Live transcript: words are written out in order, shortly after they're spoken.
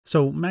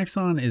So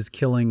Maxon is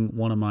killing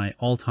one of my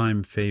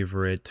all-time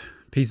favorite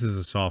pieces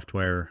of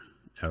software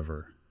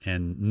ever.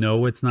 And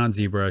no, it's not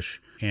Zbrush,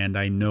 and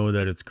I know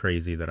that it's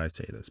crazy that I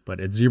say this, but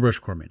it's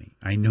Zbrush Core Mini.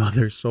 I know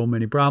there's so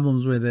many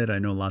problems with it. I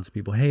know lots of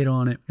people hate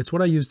on it. It's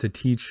what I use to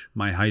teach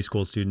my high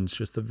school students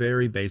just the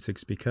very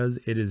basics because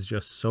it is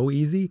just so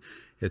easy,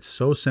 it's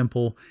so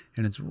simple,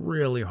 and it's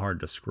really hard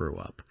to screw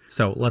up.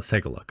 So let's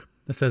take a look.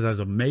 This says as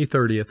of May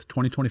 30th,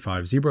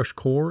 2025, Zbrush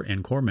Core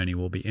and Core Mini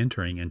will be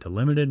entering into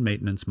limited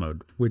maintenance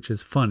mode, which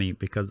is funny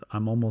because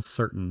I'm almost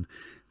certain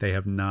they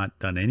have not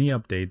done any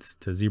updates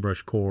to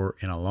Zbrush Core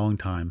in a long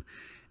time.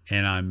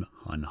 And I'm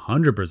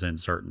 100%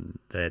 certain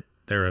that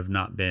there have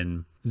not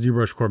been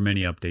Zbrush Core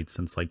Mini updates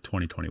since like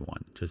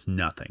 2021, just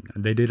nothing.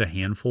 They did a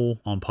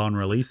handful upon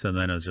release and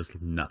then it was just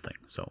nothing.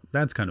 So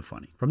that's kind of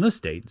funny. From this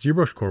date,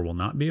 Zbrush Core will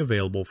not be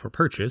available for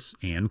purchase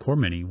and Core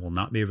Mini will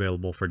not be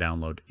available for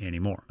download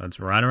anymore. That's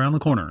right around the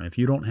corner. If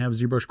you don't have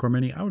Zbrush Core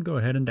Mini, I would go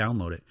ahead and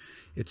download it.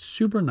 It's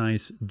super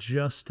nice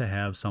just to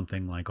have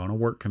something like on a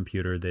work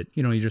computer that,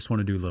 you just want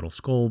to do little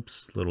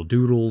sculpts, little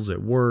doodles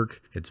at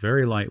work. It's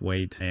very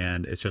lightweight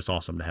and it's just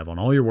awesome to have on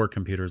all your work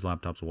computers,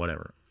 laptops,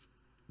 whatever.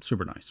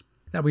 Super nice.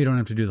 That way you don't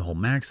have to do the whole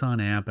Maxon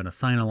app and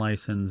assign a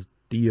license,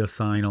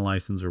 deassign a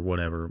license or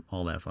whatever,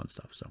 all that fun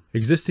stuff. So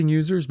existing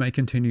users may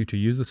continue to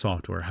use the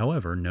software.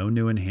 However, no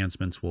new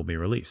enhancements will be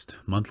released.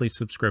 Monthly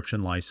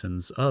subscription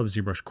license of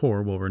Zbrush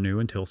Core will renew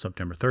until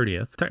September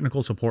 30th.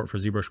 Technical support for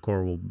Zbrush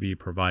Core will be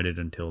provided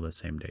until the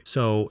same date.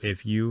 So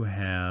if you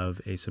have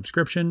a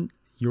subscription,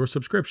 your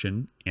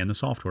subscription and the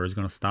software is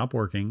going to stop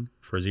working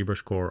for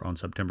Zbrush Core on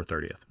September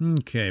 30th.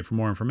 Okay, for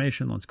more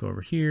information, let's go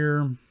over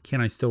here. Can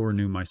I still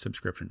renew my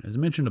subscription? As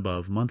mentioned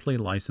above, monthly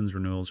license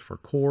renewals for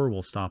Core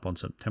will stop on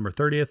September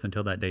 30th.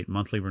 Until that date,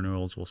 monthly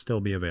renewals will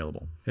still be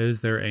available. Is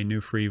there a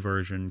new free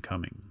version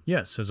coming?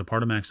 Yes, as a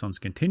part of Maxon's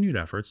continued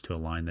efforts to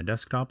align the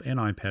desktop and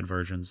iPad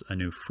versions, a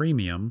new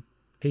freemium,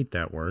 hate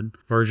that word,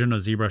 version of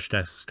ZBrush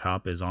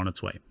Desktop is on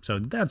its way. So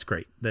that's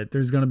great that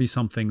there's going to be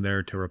something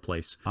there to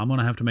replace. I'm going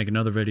to have to make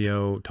another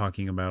video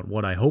talking about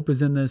what I hope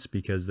is in this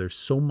because there's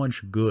so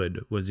much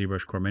good with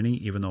ZBrush Core Mini,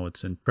 even though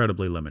it's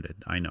incredibly limited.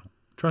 I know.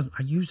 Trust me,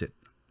 I use it.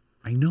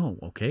 I know,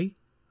 okay?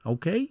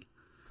 Okay?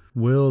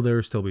 Will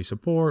there still be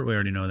support? We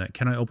already know that.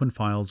 Can I open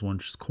files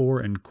once Core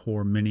and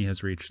Core Mini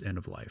has reached end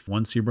of life?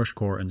 Once ZBrush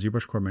Core and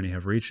ZBrush Core Mini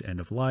have reached end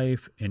of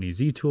life, any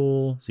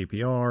ZTool,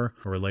 ZPR, or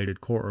related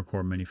Core or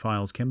Core Mini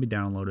files can be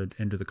downloaded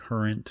into the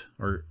current,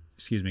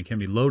 can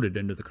be loaded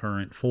into the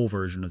current full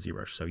version of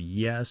ZBrush. So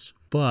yes,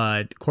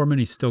 but Core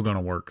Mini is still going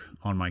to work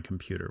on my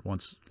computer.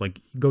 Once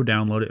go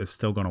download it, it's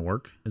still going to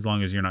work as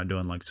long as you're not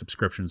doing like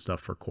subscription stuff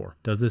for Core.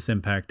 Does this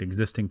impact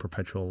existing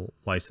perpetual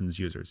license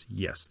users?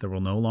 Yes, there will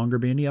no longer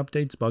be any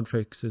updates, bug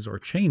fixes, or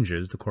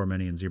changes to Core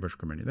Mini and ZBrush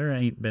Core Mini. There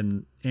ain't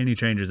been any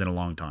changes in a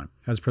long time.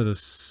 As per the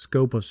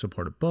scope of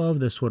support above,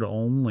 this would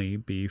only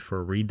be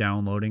for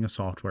re-downloading a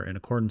software in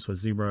accordance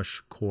with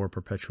ZBrush Core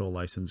Perpetual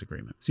License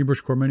Agreement.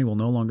 ZBrush Core Mini will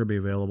no longer be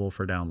available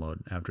for download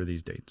after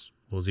these dates.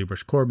 Will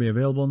ZBrush Core be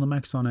available in the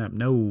Maxon app?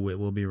 No, it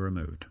will be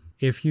removed.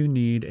 If you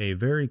need a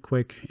very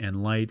quick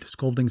and light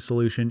sculpting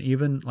solution,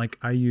 even like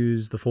I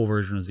use the full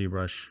version of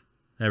ZBrush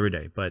every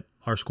day, but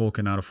our school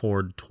cannot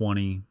afford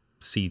 20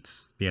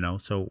 seats,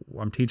 so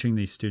I'm teaching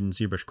these students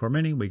ZBrush Core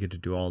Mini. We get to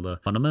do all the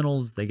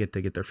fundamentals. They get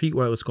to get their feet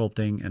wet with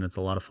sculpting, and it's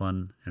a lot of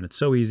fun, and it's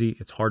so easy.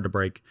 It's hard to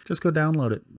break. Just go download it.